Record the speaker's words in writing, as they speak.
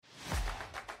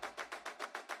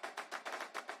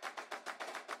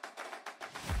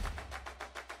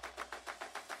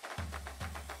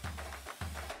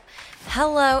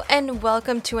Hello and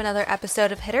welcome to another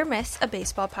episode of Hit or Miss, a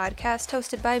baseball podcast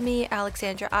hosted by me,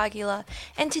 Alexandra Aguila.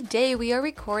 And today we are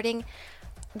recording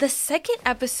the second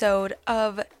episode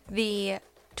of the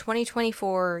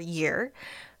 2024 year,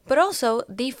 but also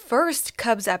the first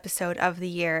Cubs episode of the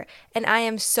year. And I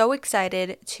am so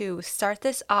excited to start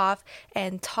this off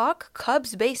and talk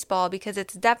Cubs baseball because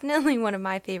it's definitely one of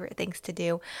my favorite things to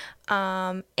do.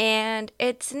 And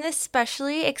it's an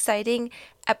especially exciting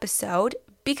episode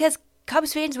because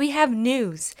Cubs fans, we have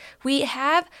news. We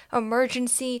have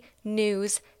emergency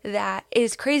news that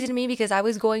is crazy to me because I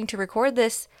was going to record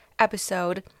this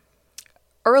episode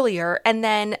earlier and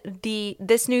then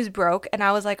this news broke and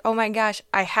I was like, oh my gosh,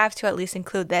 I have to at least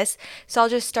include this. So I'll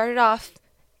just start off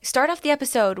the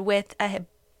episode with a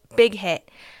big hit.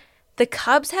 The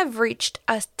Cubs have reached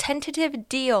a tentative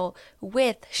deal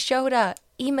with Shota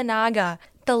Imanaga,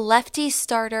 the lefty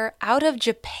starter out of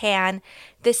Japan.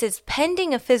 This is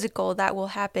pending a physical that will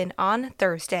happen on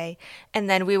Thursday, and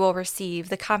then we will receive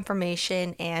the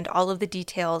confirmation and all of the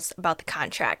details about the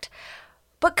contract.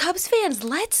 But Cubs fans,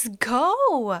 let's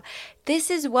go! This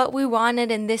is what we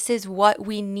wanted and this is what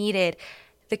we needed.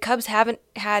 The Cubs haven't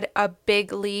had a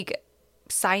big league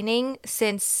signing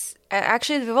since,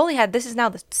 actually this is now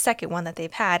the second one that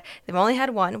they've had. They've only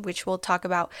had one, which we'll talk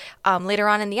about later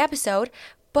on in the episode.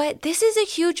 But this is a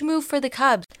huge move for the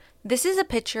Cubs. This is a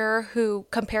pitcher who,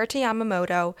 compared to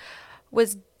Yamamoto,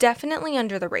 was definitely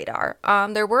under the radar.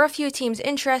 There were a few teams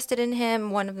interested in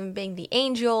him, one of them being the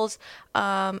Angels,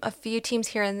 a few teams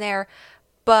here and there,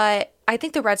 but I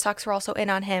think the Red Sox were also in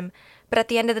on him. But at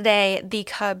the end of the day, the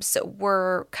Cubs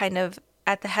were kind of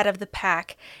at the head of the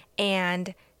pack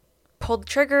and pulled the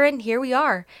trigger, and here we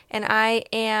are. And I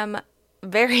am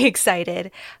very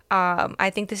excited. I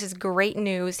think this is great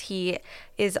news. He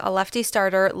is a lefty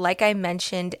starter, like I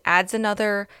mentioned, adds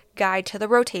another guy to the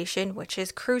rotation, which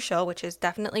is crucial, which is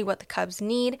definitely what the Cubs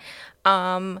need.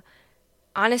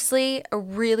 Honestly,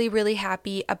 really, really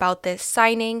happy about this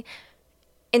signing.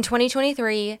 In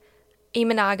 2023,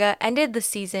 Imanaga ended the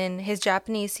season, his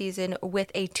Japanese season,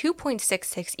 with a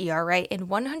 2.66 ERA in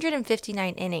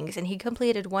 159 innings, and he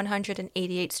completed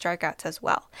 188 strikeouts as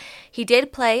well. He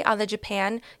did play on the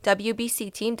Japan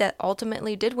WBC team that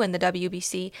ultimately did win the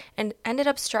WBC and ended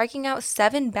up striking out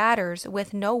 7 batters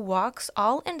with no walks,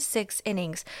 all in 6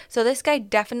 innings. So this guy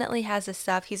definitely has the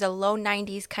stuff. He's a low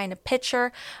 90s kind of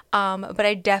pitcher, but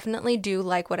I definitely do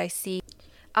like what I see.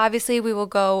 Obviously, we will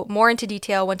go more into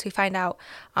detail once we find out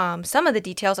some of the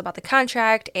details about the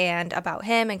contract and about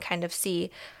him and kind of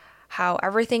see how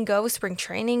everything goes. Spring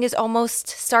training is almost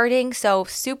starting, so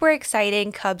super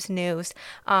exciting Cubs news.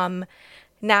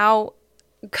 Now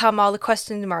come all the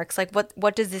question marks, like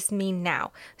what does this mean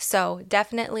now? So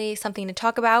definitely something to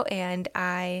talk about, and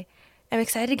I am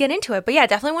excited to get into it. But yeah,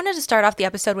 definitely wanted to start off the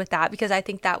episode with that because I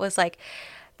think that was like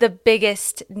the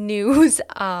biggest news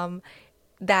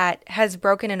that has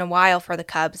broken in a while for the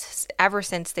Cubs ever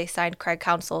since they signed Craig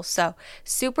Counsell. So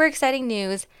super exciting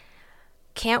news.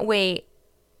 Can't wait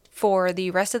for the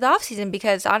rest of the offseason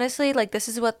because honestly, like this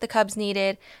is what the Cubs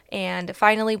needed. And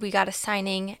finally we got a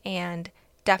signing and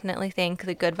definitely think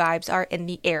the good vibes are in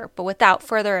the air. But without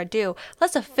further ado,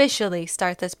 let's officially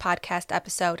start this podcast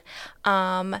episode.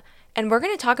 And we're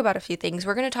going to talk about a few things.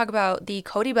 We're going to talk about the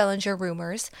Cody Bellinger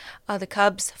rumors, the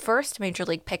Cubs' first major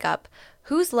league pickup,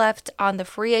 who's left on the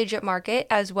free agent market,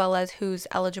 as well as who's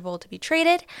eligible to be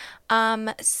traded,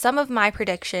 some of my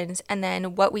predictions, and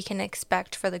then what we can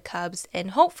expect for the Cubs in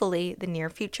hopefully the near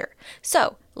future.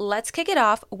 So let's kick it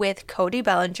off with Cody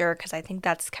Bellinger, because I think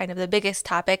that's kind of the biggest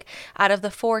topic out of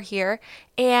the 4 here.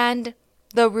 And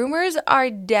the rumors are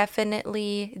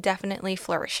definitely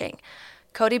flourishing.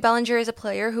 Cody Bellinger is a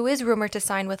player who is rumored to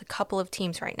sign with a couple of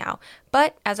teams right now,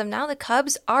 but as of now, the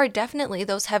Cubs are definitely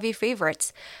those heavy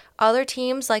favorites. Other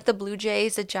teams like the Blue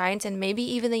Jays, the Giants, and maybe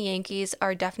even the Yankees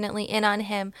are definitely in on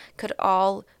him.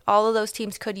 All of those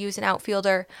teams could use an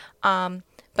outfielder, but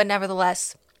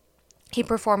nevertheless, he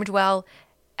performed well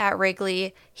at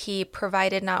Wrigley. He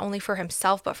provided not only for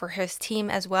himself, but for his team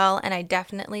as well, and I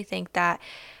definitely think that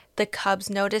the Cubs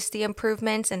noticed the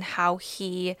improvements and how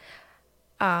he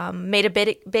made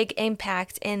a big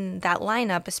impact in that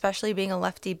lineup, especially being a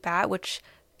lefty bat, which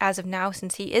as of now,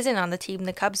 since he isn't on the team,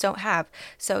 the Cubs don't have.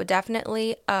 So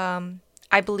definitely,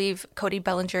 I believe Cody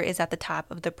Bellinger is at the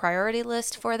top of the priority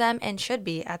list for them and should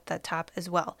be at the top as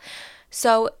well.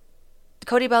 So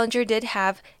Cody Bellinger did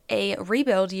have a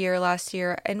rebuild year last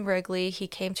year in Wrigley. He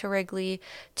came to Wrigley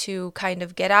to kind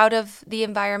of get out of the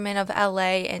environment of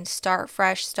LA and start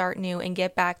fresh, start new, and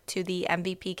get back to the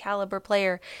MVP caliber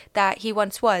player that he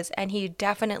once was. And he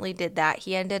definitely did that.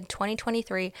 He ended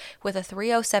 2023 with a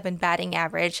 307 batting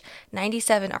average,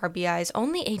 97 RBIs,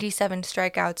 only 87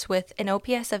 strikeouts with an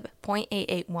OPS of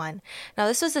 .881. Now,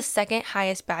 this was the second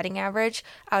highest batting average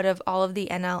out of all of the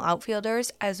NL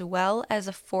outfielders, as well as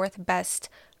a fourth best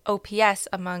OPS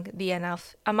amongst the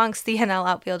NL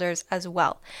outfielders as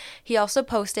well. He also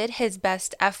posted his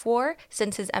best fWAR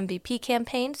since his MVP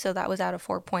campaign, so that was out of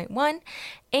 4.1.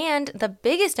 And the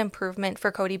biggest improvement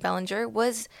for Cody Bellinger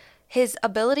was his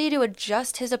ability to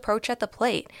adjust his approach at the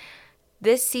plate.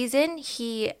 This season,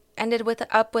 he ended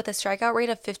up with a strikeout rate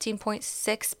of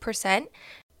 15.6%.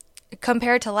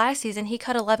 Compared to last season, he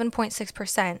cut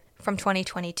 11.6% from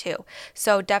 2022.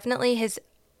 So definitely his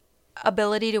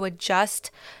ability to adjust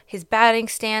his batting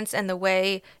stance and the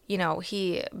way,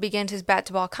 he begins his bat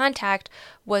to ball contact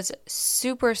was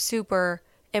super, super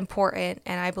important,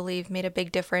 and I believe made a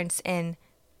big difference in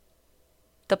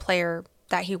the player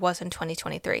that he was in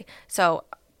 2023. So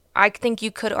I think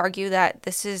you could argue that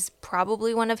this is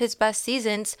probably one of his best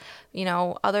seasons,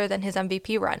 other than his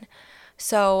MVP run.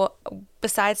 So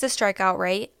besides the strikeout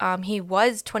rate, he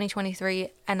was 2023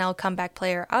 NL Comeback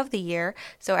Player of the Year,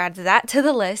 so add that to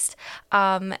the list.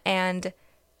 And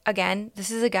again, this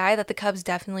is a guy that the Cubs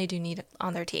definitely do need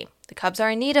on their team. The Cubs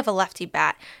are in need of a lefty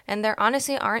bat, and there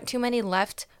honestly aren't too many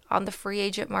left on the free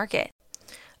agent market.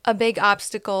 A big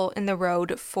obstacle in the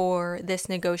road for this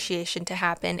negotiation to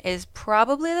happen is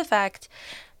probably the fact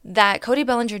that Cody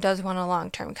Bellinger does want a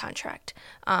long-term contract.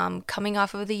 Coming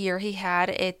off of the year he had,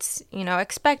 it's,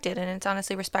 expected, and it's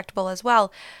honestly respectable as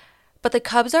well. But the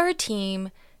Cubs are a team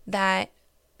that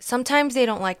sometimes they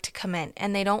don't like to come in,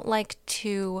 and they don't like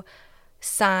to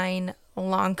sign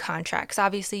long contracts.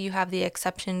 Obviously, you have the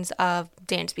exceptions of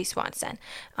Dansby Swanson.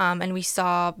 And we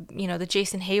saw, the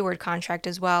Jason Hayward contract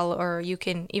as well, or you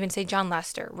can even say John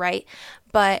Lester, right?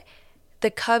 But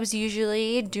the Cubs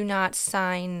usually do not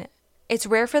sign. It's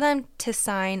rare for them to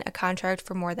sign a contract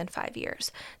for more than 5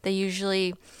 years. They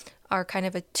usually are kind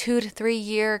of a 2 to 3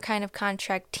 year kind of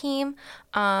contract team.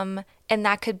 And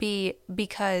that could be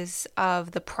because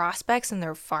of the prospects, and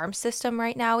their farm system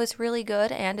right now is really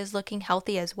good and is looking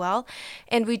healthy as well.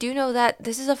 And we do know that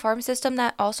this is a farm system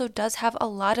that also does have a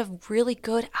lot of really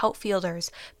good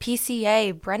outfielders.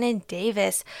 PCA, Brennan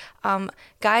Davis,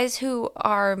 guys who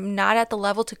are not at the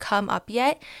level to come up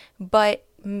yet, but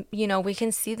we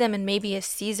can see them in maybe a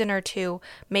season or two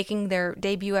making their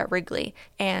debut at Wrigley,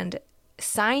 and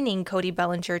signing Cody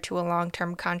Bellinger to a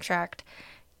long-term contract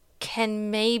can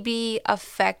maybe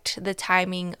affect the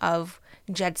timing of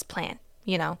Jed's plan,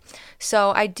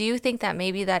 So I do think that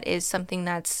maybe that is something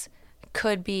that's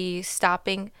could be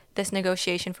stopping this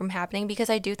negotiation from happening,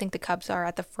 because I do think the Cubs are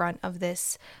at the front of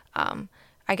this,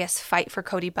 fight for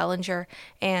Cody Bellinger,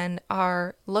 and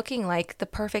are looking like the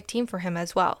perfect team for him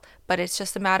as well. But it's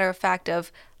just a matter of fact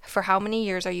of, for how many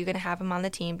years are you going to have him on the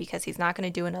team, because he's not going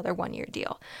to do another 1 year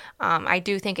deal. I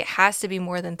do think it has to be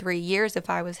more than 3 years. If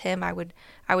I was him, I would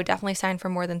definitely sign for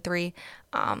more than 3,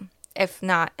 if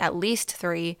not at least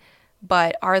 3.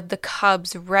 But are the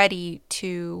Cubs ready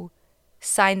to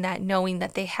sign that, knowing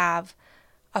that they have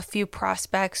a few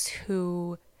prospects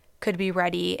who could be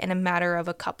ready in a matter of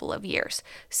a couple of years?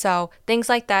 So things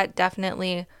like that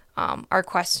definitely are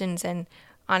questions, and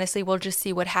honestly, we'll just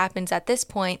see what happens at this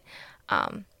point.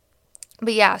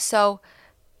 But yeah, so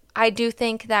I do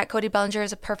think that Cody Bellinger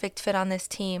is a perfect fit on this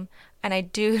team, and I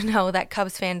do know that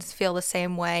Cubs fans feel the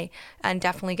same way, and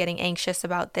definitely getting anxious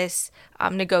about this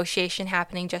negotiation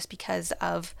happening, just because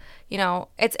of,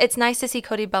 it's nice to see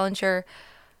Cody Bellinger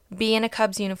be in a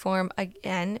Cubs uniform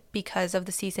again because of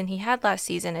the season he had last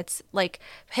season. It's like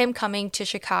him coming to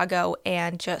Chicago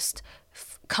and just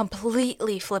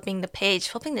completely flipping the page,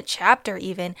 flipping the chapter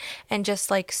even, and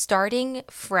just like starting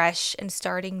fresh and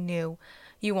starting new.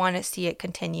 You want to see it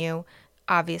continue,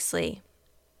 obviously,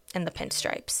 in the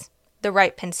pinstripes, the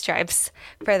right pinstripes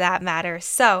for that matter.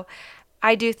 So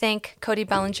I do think Cody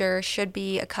Bellinger should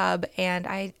be a Cub, and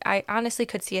I honestly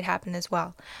could see it happen as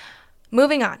well.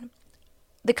 Moving on.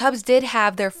 The Cubs did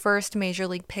have their first major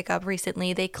league pickup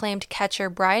recently. They claimed catcher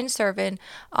Brian Serven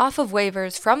off of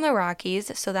waivers from the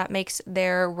Rockies, so that makes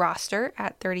their roster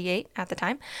at 38 at the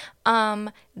time.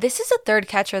 This is the third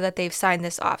catcher that they've signed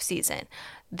this offseason.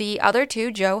 The other two,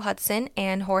 Joe Hudson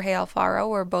and Jorge Alfaro,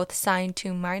 were both signed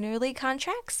to minor league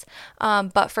contracts.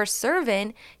 But for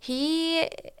Serven, he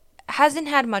hasn't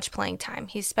had much playing time.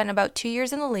 He's spent about 2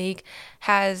 years in the league,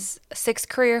 has 6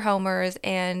 career homers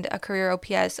and a career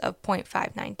OPS of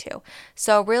 .592.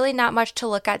 So really not much to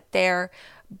look at there.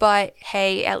 But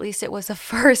hey, at least it was the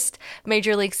first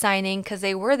major league signing because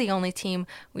they were the only team,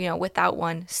 without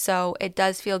one. So it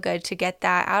does feel good to get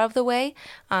that out of the way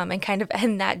and kind of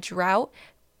end that drought.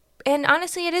 And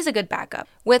honestly, it is a good backup.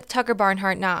 With Tucker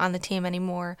Barnhart not on the team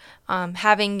anymore,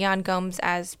 having Yan Gomes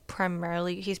as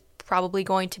primarily, he's probably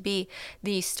going to be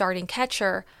the starting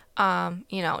catcher,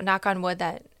 knock on wood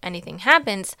that anything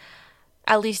happens,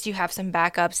 at least you have some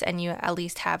backups and you at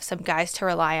least have some guys to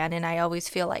rely on. And I always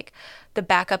feel like the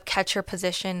backup catcher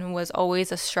position was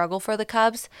always a struggle for the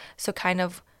Cubs. So kind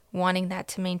of wanting that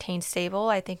to maintain stable,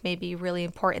 I think may be really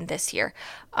important this year.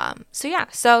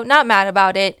 So not mad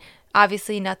about it.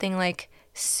 Obviously nothing like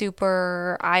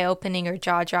super eye-opening or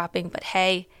jaw-dropping, but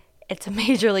hey, it's a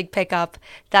major league pickup.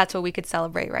 That's what we could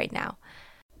celebrate right now.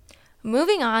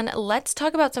 Moving on, let's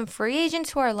talk about some free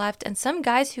agents who are left and some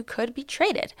guys who could be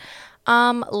traded.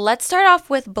 Let's start off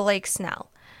with Blake Snell.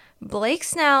 Blake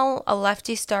Snell, a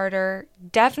lefty starter,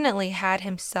 definitely had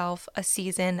himself a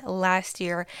season last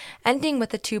year, ending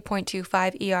with a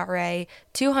 2.25 ERA,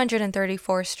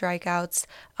 234 strikeouts,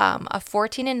 a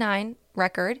 14-9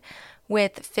 record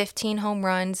with 15 home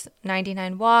runs,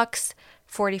 99 walks,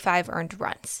 45 earned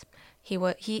runs.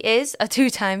 He is a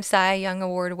 2-time Cy Young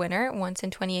Award winner, once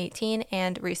in 2018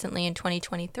 and recently in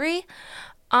 2023.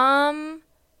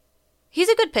 He's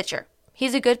a good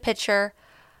pitcher.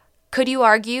 Could you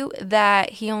argue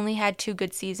that he only had 2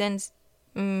 good seasons?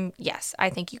 Yes, I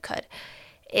think you could.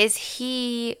 Is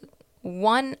he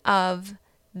one of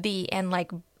the, and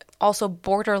also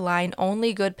borderline,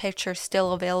 only good pitcher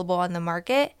still available on the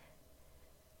market?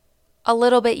 A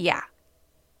little bit, yeah.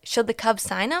 Should the Cubs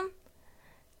sign him?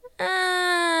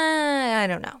 I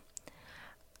don't know.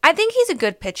 I think he's a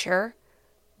good pitcher,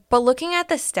 but looking at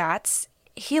the stats,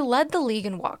 he led the league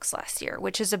in walks last year,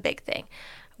 which is a big thing.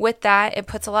 With that, it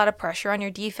puts a lot of pressure on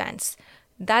your defense.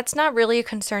 That's not really a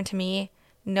concern to me,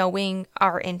 knowing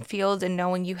our infield and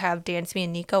knowing you have Dansby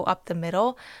and Nico up the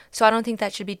middle. So I don't think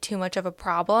that should be too much of a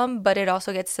problem, but it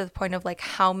also gets to the point of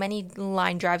how many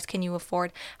line drives can you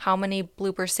afford? How many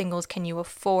blooper singles can you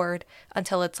afford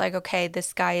until it's okay,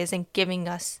 this guy isn't giving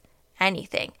us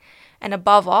anything. And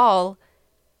above all,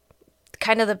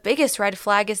 kind of the biggest red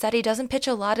flag is that he doesn't pitch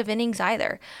a lot of innings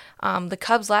either. The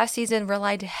Cubs last season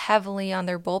relied heavily on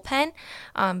their bullpen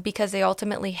because they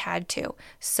ultimately had to.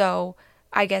 So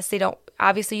I guess you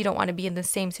don't want to be in the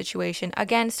same situation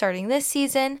again starting this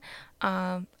season.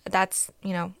 That's,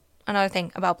 another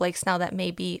thing about Blake Snell that may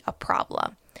be a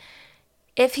problem.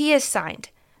 If he is signed,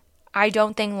 I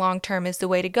don't think long-term is the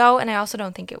way to go, and I also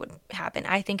don't think it would happen.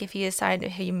 I think if he is signed,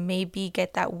 he maybe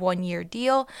get that 1-year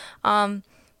deal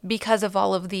because of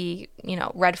all of the,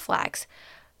 red flags.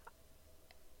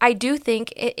 I do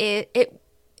think it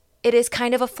is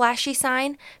kind of a flashy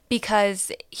sign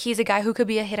because he's a guy who could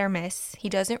be a hit or miss. He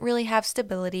doesn't really have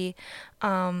stability.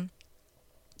 And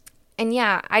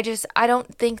yeah, I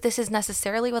don't think this is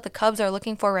necessarily what the Cubs are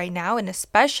looking for right now, and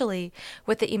especially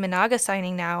with the Imanaga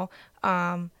signing now,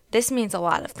 this means a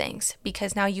lot of things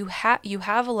because now you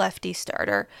have a lefty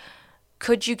starter.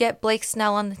 Could you get Blake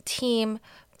Snell on the team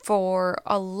for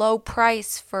a low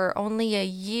price for only a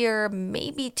year,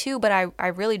 maybe 2, but I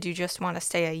really do just want to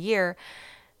stay a year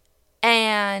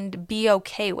and be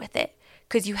okay with it?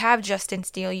 Because you have Justin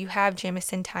Steele, you have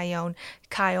Jamison Tyone,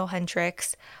 Kyle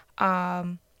Hendricks,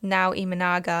 now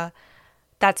Imanaga.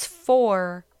 That's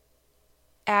 4.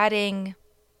 Adding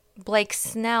Blake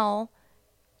Snell,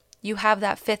 you have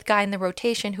that 5th guy in the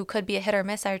rotation who could be a hit or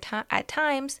miss at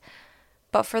times,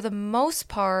 but for the most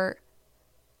part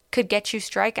could get you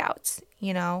strikeouts,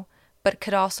 but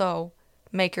could also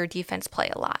make your defense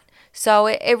play a lot. So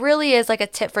it really is like a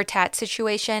tit for tat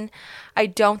situation. I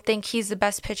don't think he's the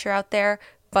best pitcher out there,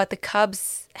 but the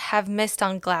Cubs have missed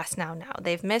on Glasnow now.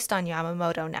 They've missed on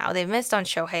Yamamoto now. They've missed on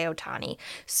Shohei Ohtani.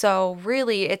 So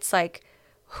really it's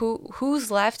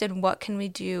who's left and what can we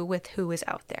do with who is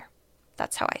out there?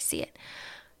 That's how I see it.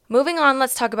 Moving on,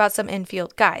 let's talk about some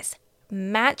infield guys.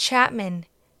 Matt Chapman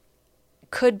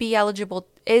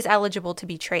is eligible to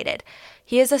be traded.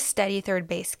 He is a steady third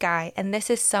base guy, and this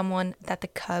is someone that the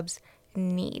Cubs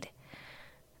need.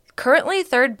 Currently,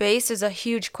 third base is a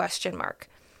huge question mark.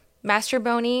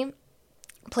 Masterboni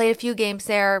played a few games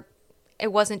there.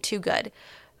 It wasn't too good.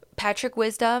 Patrick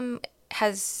Wisdom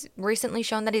has recently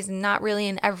shown that he's not really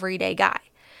an everyday guy.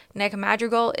 Nick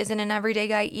Madrigal isn't an everyday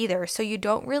guy either, so you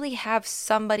don't really have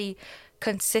somebody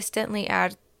consistently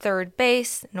at third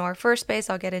base nor first base.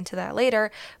 I'll get into that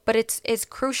later, but it's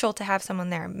crucial to have someone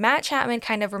there. Matt Chapman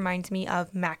kind of reminds me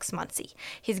of Max Muncy.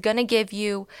 He's going to give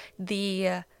you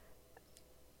the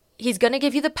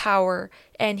power,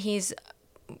 and he's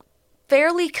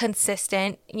fairly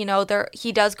consistent.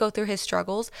 He does go through his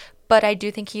struggles, but I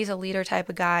do think he's a leader type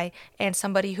of guy and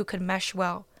somebody who could mesh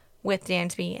well with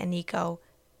Dansby and Nico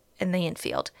in the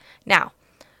infield. Now,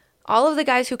 all of the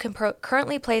guys who can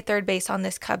currently play third base on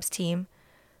this Cubs team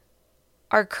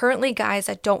are currently guys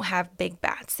that don't have big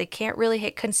bats. They can't really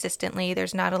hit consistently.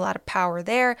 There's not a lot of power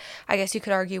there. I guess you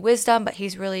could argue wisdom, but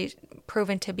he's really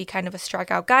proven to be kind of a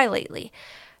strikeout guy lately.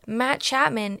 Matt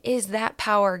Chapman is that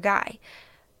power guy.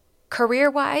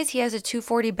 Career-wise, he has a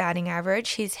 .240 batting average.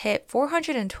 He's hit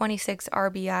 426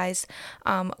 RBIs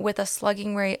with a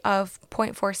slugging rate of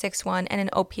 .461 and an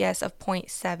OPS of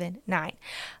 .79.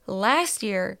 Last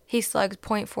year, he slugged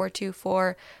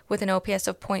 .424 with an OPS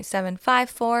of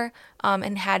 .754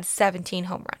 and had 17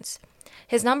 home runs.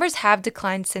 His numbers have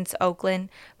declined since Oakland,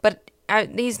 but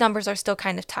these numbers are still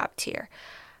kind of top tier,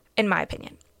 in my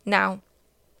opinion. Now,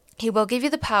 he will give you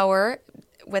the power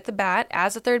with the bat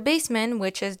as a third baseman,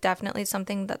 which is definitely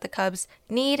something that the Cubs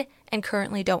need and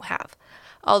currently don't have.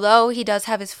 Although he does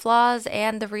have his flaws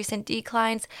and the recent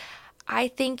declines, I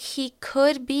think he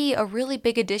could be a really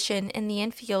big addition in the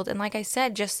infield, and like I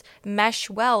said, just mesh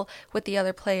well with the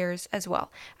other players as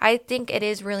well. I think it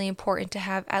is really important to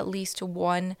have at least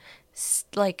to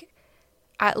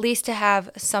have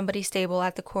somebody stable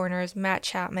at the corners. Matt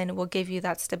Chapman will give you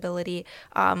that stability.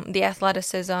 The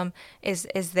athleticism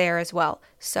is there as well.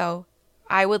 So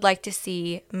I would like to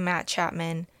see Matt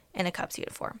Chapman in a Cubs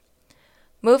uniform.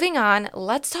 Moving on,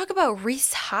 let's talk about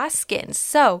Rhys Hoskins.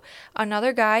 So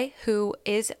another guy who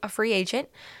is a free agent.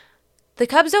 The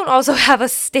Cubs don't also have a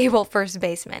stable first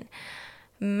baseman.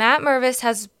 Matt Mervis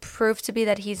has proved to be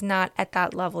that he's not at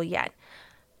that level yet.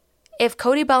 If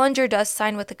Cody Bellinger does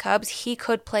sign with the Cubs, he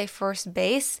could play first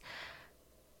base.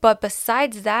 But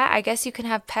besides that, I guess you can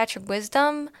have Patrick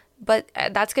Wisdom, but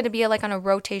that's going to be on a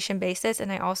rotation basis.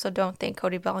 And I also don't think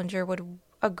Cody Bellinger would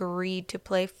agree to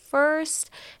play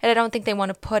first. And I don't think they want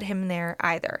to put him there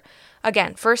either.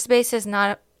 Again, first base is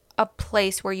not a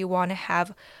place where you want to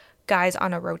have guys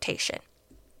on a rotation.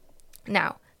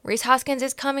 Now, Rhys Hoskins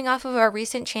is coming off of a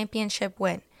recent championship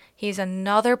win. He's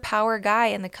another power guy,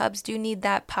 and the Cubs do need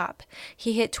that pop.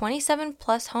 He hit 27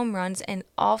 plus home runs in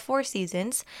all 4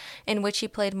 seasons in which he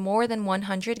played more than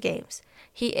 100 games.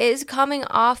 He is coming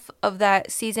off of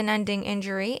that season-ending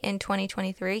injury in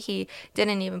 2023. He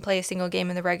didn't even play a single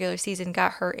game in the regular season,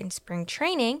 got hurt in spring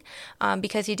training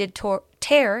because he did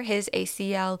tear his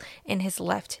ACL in his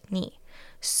left knee.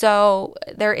 So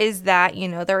there is that,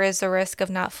 there is a risk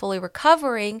of not fully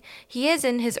recovering. He is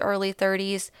in his early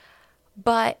 30s,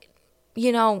 but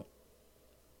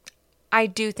I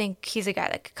do think he's a guy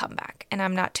that could come back, and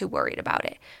I'm not too worried about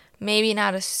it. Maybe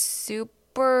not a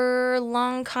super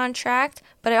long contract,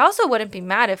 but I also wouldn't be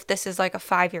mad if this is like a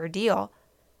 5-year deal.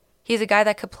 He's a guy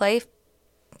that could play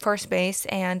first base,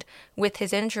 and with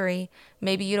his injury,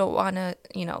 maybe you don't want to,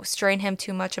 strain him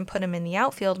too much and put him in the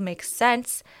outfield. Makes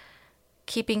sense.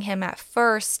 Keeping him at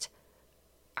first,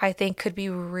 I think, could be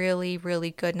really,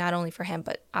 really good, not only for him,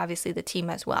 but obviously the team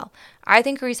as well. I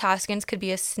think Rhys Hoskins could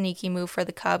be a sneaky move for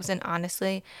the Cubs and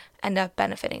honestly end up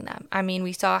benefiting them. I mean,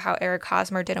 we saw how Eric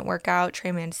Hosmer didn't work out,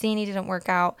 Trey Mancini didn't work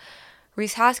out.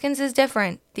 Rhys Hoskins is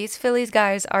different. These Phillies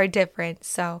guys are different,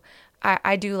 so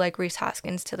I do like Rhys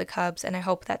Hoskins to the Cubs, and I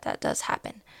hope that does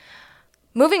happen.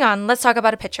 Moving on, let's talk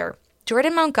about a pitcher.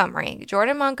 Jordan Montgomery.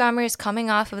 Jordan Montgomery is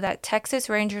coming off of that Texas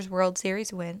Rangers World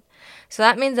Series win. So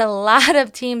that means a lot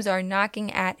of teams are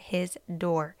knocking at his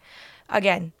door.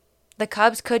 Again, the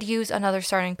Cubs could use another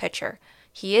starting pitcher.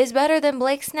 He is better than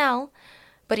Blake Snell,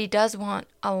 but he does want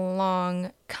a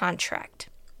long contract.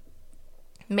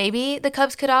 Maybe the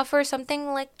Cubs could offer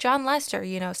something like John Lester,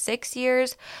 6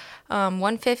 years,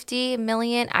 $150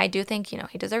 million. I do think,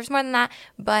 he deserves more than that,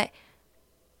 but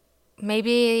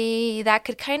maybe that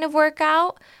could kind of work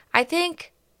out. I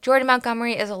think Jordan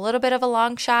Montgomery is a little bit of a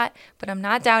long shot, but I'm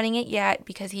not doubting it yet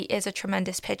because he is a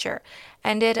tremendous pitcher.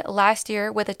 Ended last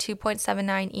year with a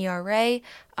 2.79 ERA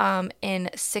in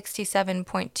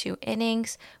 67.2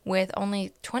 innings with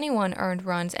only 21 earned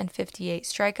runs and 58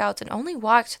 strikeouts and only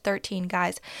walked 13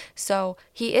 guys. So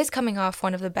he is coming off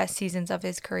one of the best seasons of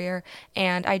his career,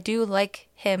 and I do like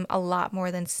him a lot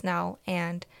more than Snell.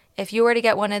 And if you were to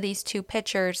get one of these two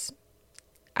pitchers,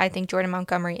 I think Jordan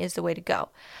Montgomery is the way to go.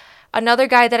 Another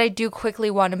guy that I do quickly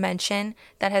want to mention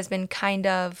that has been kind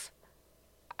of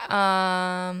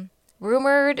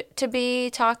rumored to be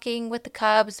talking with the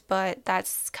Cubs, but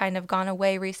that's kind of gone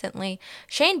away recently.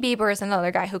 Shane Bieber is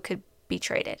another guy who could be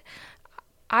traded.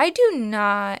 I do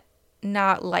not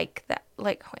like that.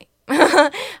 Like, wait.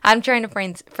 I'm trying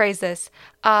to phrase this.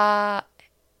 I'm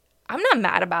not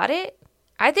mad about it.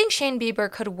 I think Shane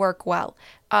Bieber could work well.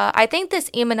 I think this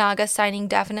Imanaga signing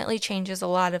definitely changes a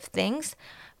lot of things,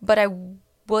 but I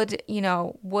would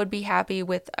be happy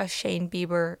with a Shane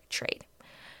Bieber trade.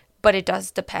 But it does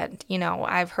depend.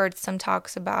 I've heard some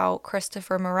talks about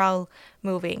Christopher Morel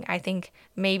moving. I think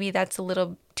maybe that's a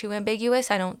little too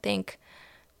ambiguous. I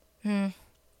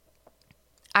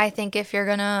think if you're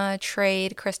going to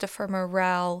trade Christopher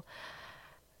Morel,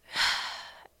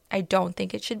 I don't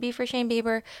think it should be for Shane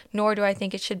Bieber, nor do I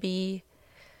think it should be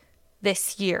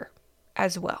this year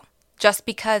as well. Just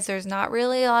because there's not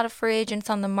really a lot of free agents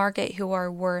on the market who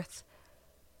are worth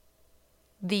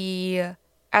the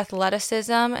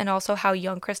athleticism and also how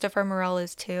young Christopher Morel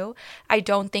is too. I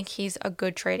don't think he's a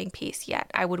good trading piece yet.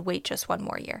 I would wait just one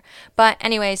more year. But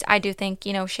anyways, I do think,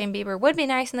 Shane Bieber would be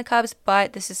nice in the Cubs,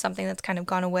 but this is something that's kind of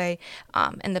gone away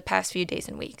in the past few days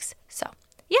and weeks. So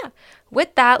yeah,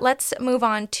 with that, let's move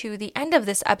on to the end of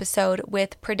this episode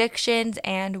with predictions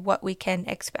and what we can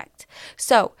expect.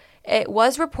 So it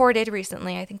was reported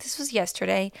recently, I think this was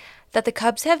yesterday, that the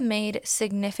Cubs have made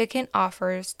significant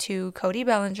offers to Cody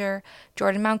Bellinger,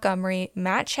 Jordan Montgomery,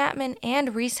 Matt Chapman,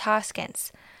 and Rhys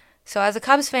Hoskins. So as a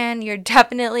Cubs fan, you're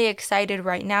definitely excited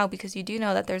right now because you do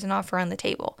know that there's an offer on the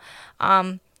table.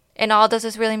 And all, does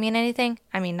this really mean anything?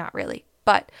 I mean, not really.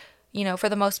 But for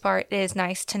the most part, it is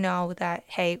nice to know that,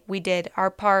 hey, we did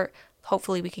our part.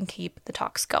 Hopefully we can keep the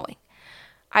talks going.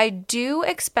 I do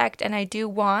expect and I do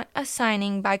want a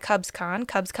signing by CubsCon.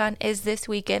 CubsCon is this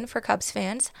weekend for Cubs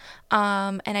fans.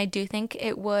 And I do think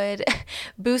it would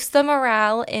boost the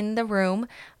morale in the room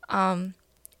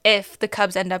if the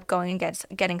Cubs end up going and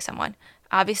getting someone.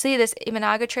 Obviously, this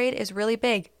Imanaga trade is really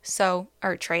big.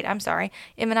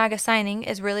 Imanaga signing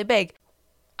is really big.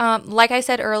 Like I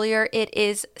said earlier, it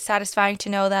is satisfying to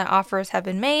know that offers have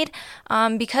been made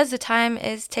because the time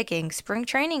is ticking. Spring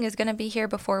training is going to be here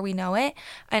before we know it.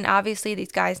 And obviously,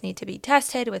 these guys need to be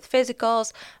tested with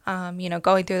physicals,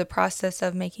 going through the process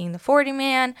of making the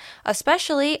 40-man,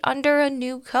 especially under a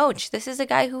new coach. This is a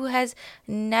guy who has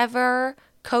never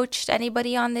coached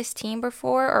anybody on this team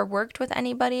before or worked with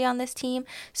anybody on this team.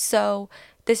 So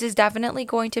this is definitely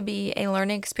going to be a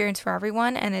learning experience for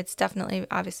everyone, and it's definitely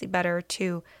obviously better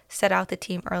to set out the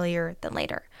team earlier than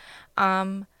later.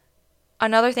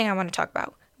 Another thing I want to talk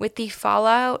about, with the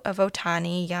fallout of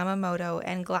Ohtani, Yamamoto,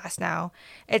 and Glasnow,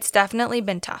 it's definitely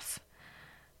been tough.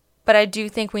 But I do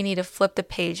think we need to flip the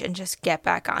page and just get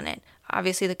back on it.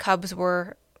 Obviously, the Cubs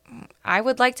were, I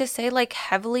would like to say,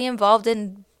 heavily involved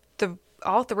in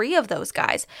all three of those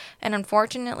guys. And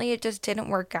unfortunately, it just didn't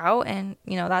work out. And,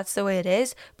 that's the way it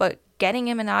is. But getting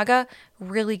Imanaga,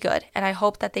 really good. And I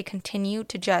hope that they continue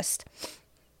to just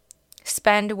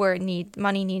spend where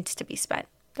money needs to be spent.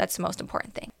 That's the most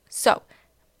important thing. So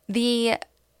the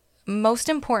most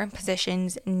important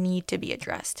positions need to be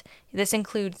addressed. This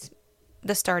includes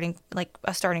a starting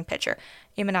pitcher.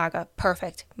 Imanaga,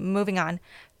 perfect. Moving on.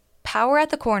 Power at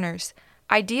the corners.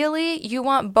 Ideally, you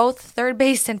want both third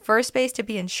base and first base to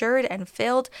be insured and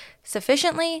filled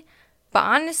sufficiently, but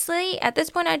honestly, at this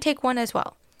point, I'd take one as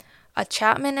well. A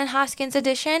Chapman and Hoskins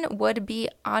addition would be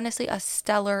honestly a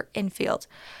stellar infield.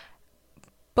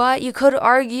 But you could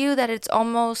argue that it's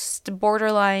almost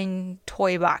borderline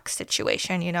toy box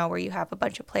situation, where you have a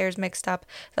bunch of players mixed up.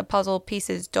 The puzzle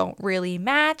pieces don't really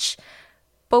match,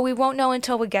 but we won't know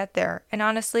until we get there. And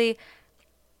honestly,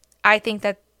 I think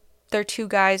that they're two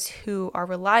guys who are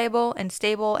reliable and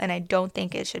stable, and I don't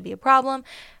think it should be a problem.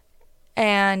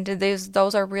 And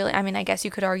those are really, I guess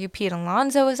you could argue Pete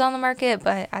Alonso is on the market,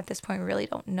 but at this point, we really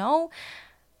don't know.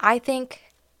 I think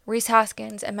Rhys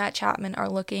Hoskins and Matt Chapman are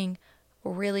looking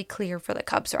really clear for the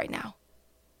Cubs right now.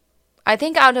 I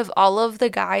think out of all of the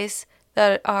guys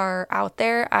that are out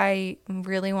there, I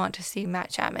really want to see Matt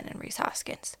Chapman and Rhys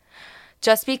Hoskins.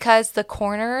 Just because the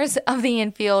corners of the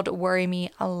infield worry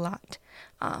me a lot.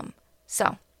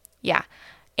 So, yeah.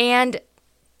 And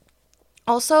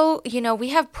also, we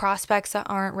have prospects that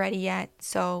aren't ready yet,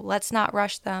 so let's not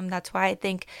rush them. That's why I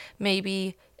think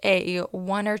maybe a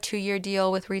 1 or 2 year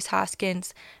deal with Rhys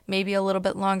Hoskins, maybe a little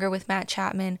bit longer with Matt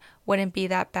Chapman, wouldn't be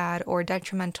that bad or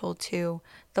detrimental to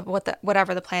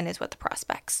whatever the plan is with the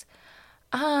prospects.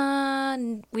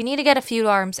 We need to get a few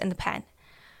arms in the pen.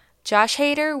 Josh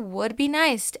Hader would be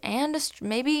nice, and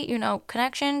maybe,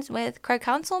 connections with Craig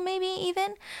Counsell, maybe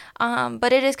even.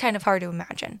 But it is kind of hard to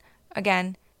imagine.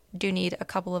 Again, do need a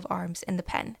couple of arms in the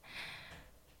pen.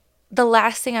 the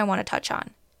last thing I want to touch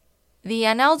on, the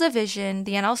NL division,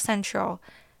 the NL Central,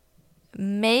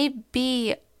 may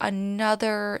be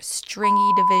another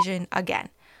stringy division again.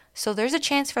 So there's a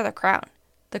chance for the crown.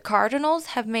 The Cardinals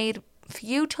have made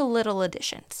few to little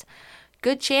additions.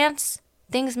 Good chance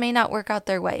things may not work out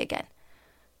their way again.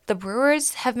 The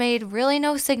Brewers have made really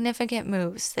no significant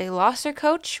moves. They lost their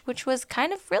coach, which was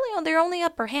kind of really on their only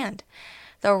upper hand.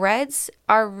 The Reds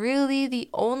are really the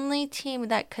only team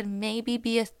that could maybe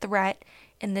be a threat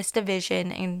in this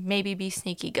division and maybe be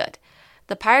sneaky good.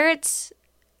 The Pirates,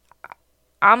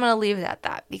 I'm going to leave it at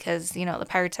that because, the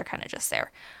Pirates are kind of just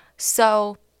there.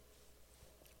 So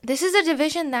this is a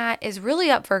division that is really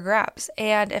up for grabs.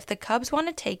 And if the Cubs want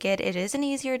to take it, it is an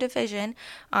easier division.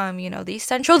 These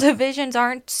central divisions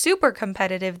aren't super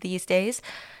competitive these days.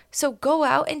 So go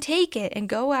out and take it and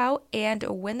go out and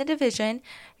win the division,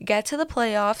 get to the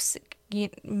playoffs,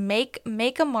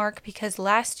 make a mark because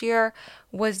last year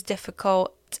was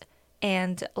difficult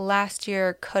and last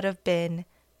year could have been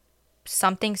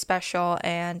something special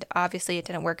and obviously it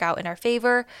didn't work out in our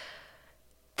favor.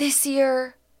 This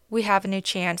year we have a new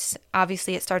chance.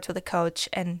 Obviously it starts with a coach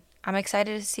and I'm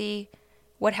excited to see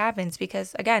what happens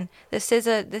because again, this is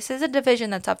a division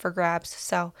that's up for grabs.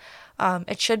 So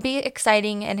it should be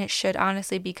exciting and it should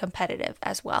honestly be competitive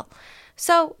as well.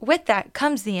 So with that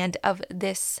comes the end of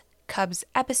this Cubs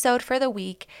episode for the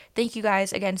week. Thank you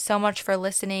guys again so much for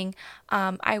listening.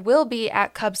 I will be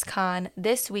at CubsCon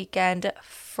this weekend,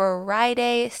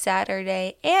 Friday,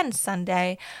 Saturday, and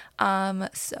Sunday.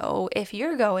 So if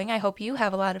you're going, I hope you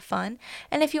have a lot of fun.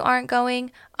 And if you aren't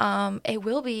going, it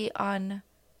will be on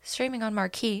streaming on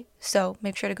Marquee, so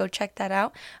make sure to go check that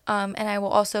out. And I will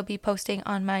also be posting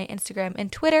on my Instagram and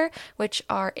Twitter, which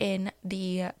are in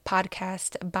the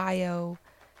podcast bio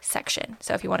section.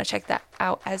 So if you want to check that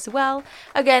out as well.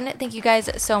 Again, thank you guys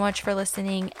so much for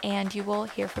listening, and you will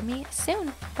hear from me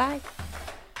soon. Bye.